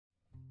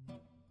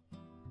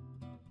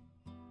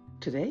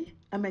Today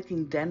I'm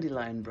making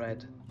dandelion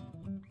bread.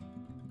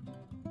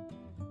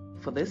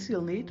 For this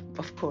you'll need,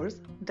 of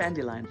course,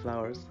 dandelion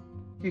flowers.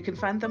 You can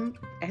find them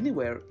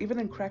anywhere, even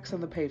in cracks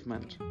on the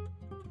pavement.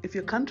 If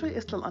your country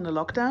is still under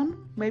lockdown,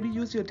 maybe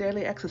use your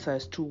daily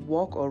exercise to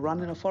walk or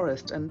run in a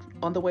forest and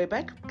on the way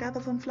back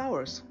gather some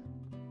flowers.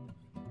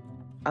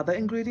 Other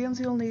ingredients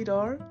you'll need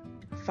are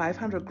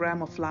 500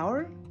 grams of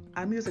flour.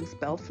 I'm using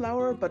spelt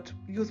flour, but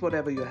use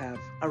whatever you have.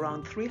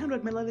 Around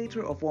 300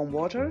 milliliters of warm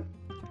water,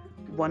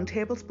 1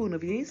 tablespoon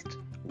of yeast,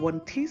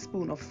 1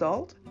 teaspoon of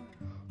salt,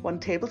 1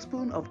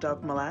 tablespoon of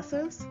dark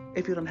molasses.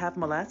 If you don't have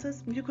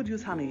molasses, you could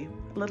use honey.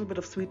 A little bit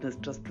of sweetness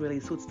just really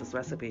suits this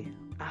recipe.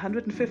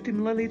 150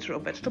 milliliters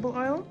of vegetable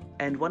oil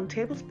and 1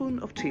 tablespoon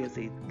of chia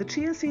seeds. The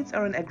chia seeds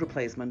are an egg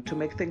replacement to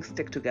make things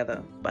stick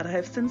together, but I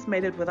have since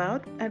made it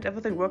without and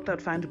everything worked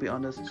out fine, to be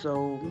honest,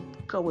 so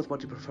go with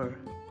what you prefer.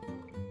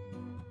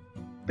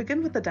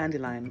 Begin with the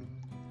dandelion.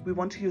 We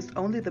want to use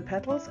only the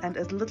petals and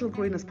as little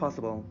green as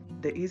possible.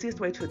 The easiest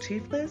way to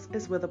achieve this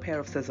is with a pair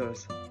of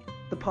scissors.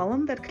 The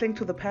pollen that cling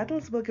to the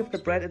petals will give the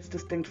bread its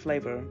distinct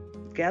flavor.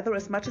 Gather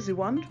as much as you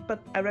want,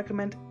 but I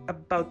recommend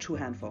about 2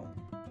 handfuls.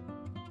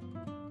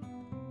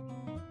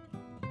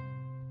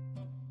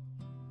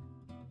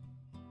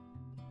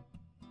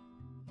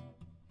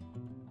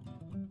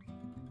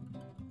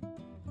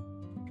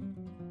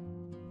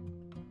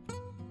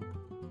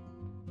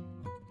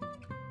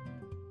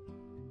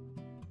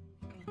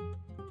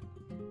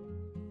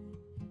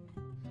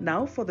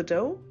 Now for the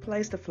dough,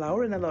 place the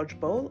flour in a large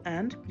bowl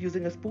and,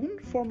 using a spoon,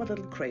 form a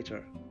little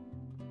crater.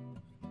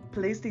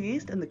 Place the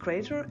yeast in the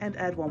crater and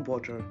add warm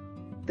water.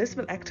 This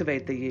will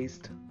activate the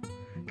yeast.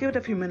 Give it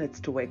a few minutes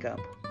to wake up.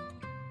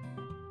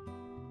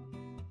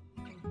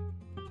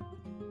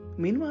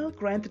 Meanwhile,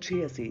 grind the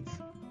chia seeds.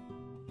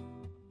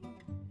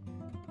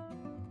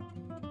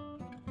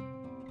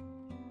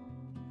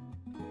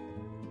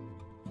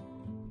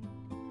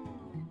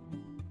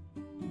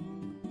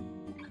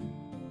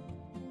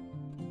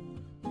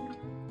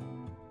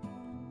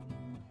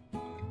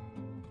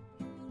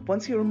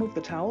 Once you remove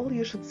the towel,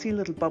 you should see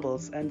little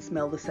bubbles and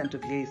smell the scent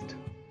of yeast.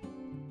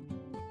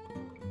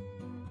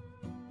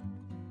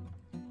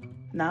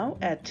 Now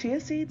add chia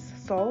seeds,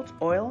 salt,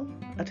 oil,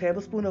 a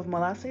tablespoon of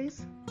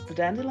molasses, the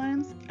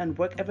dandelions, and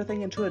work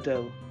everything into a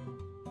dough.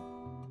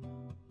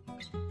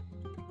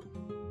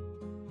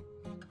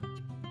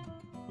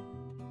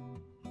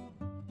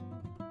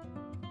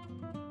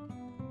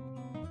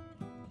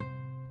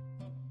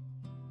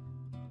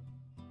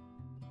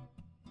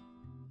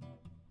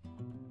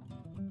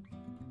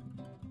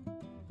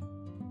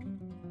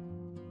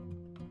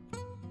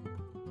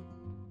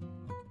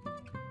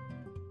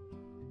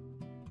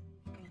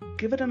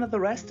 Give it another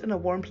rest in a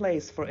warm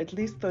place for at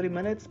least 30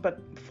 minutes, but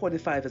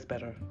 45 is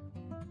better.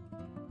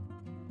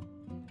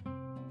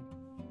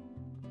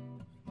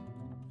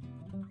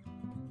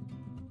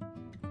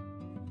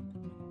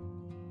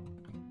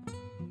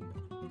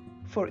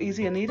 For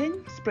easier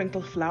kneading,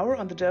 sprinkle flour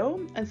on the dough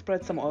and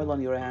spread some oil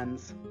on your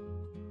hands.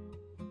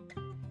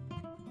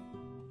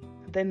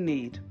 Then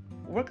knead.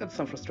 Work on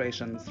some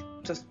frustrations.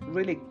 Just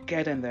really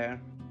get in there.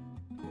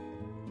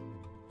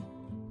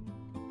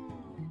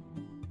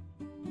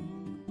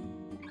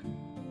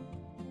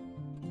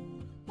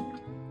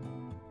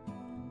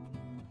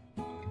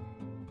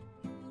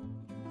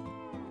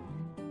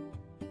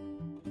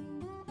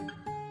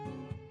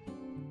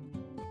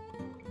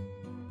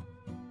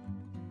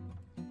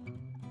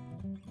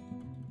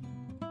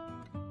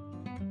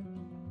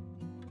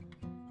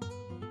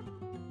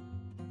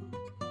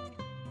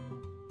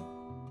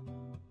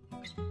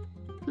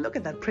 Look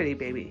at that pretty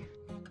baby.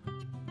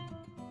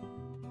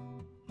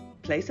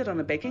 Place it on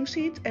a baking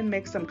sheet and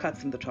make some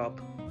cuts in the top.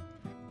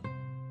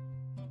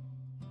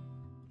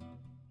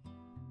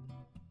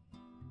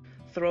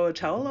 Throw a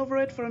towel over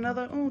it for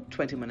another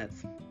 20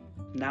 minutes.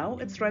 Now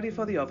it's ready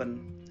for the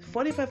oven.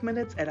 45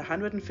 minutes at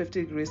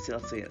 150 degrees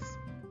Celsius.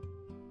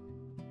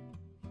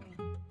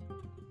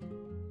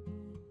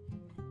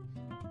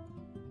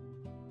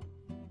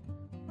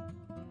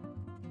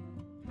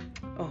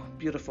 Oh,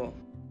 beautiful.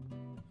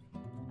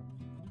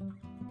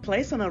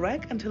 Place on a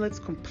rack until it's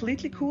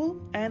completely cool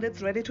and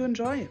it's ready to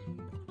enjoy.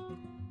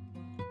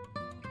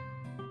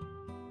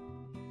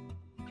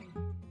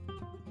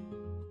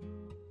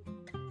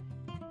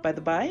 By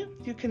the by,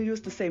 you can use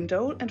the same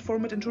dough and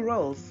form it into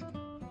rolls.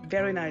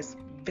 Very nice,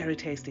 very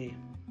tasty.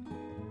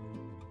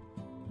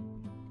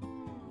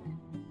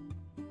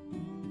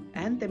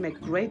 And they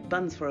make great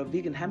buns for a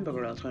vegan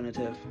hamburger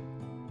alternative.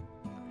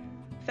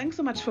 Thanks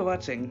so much for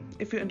watching.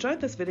 If you enjoyed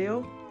this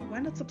video, why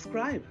not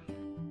subscribe?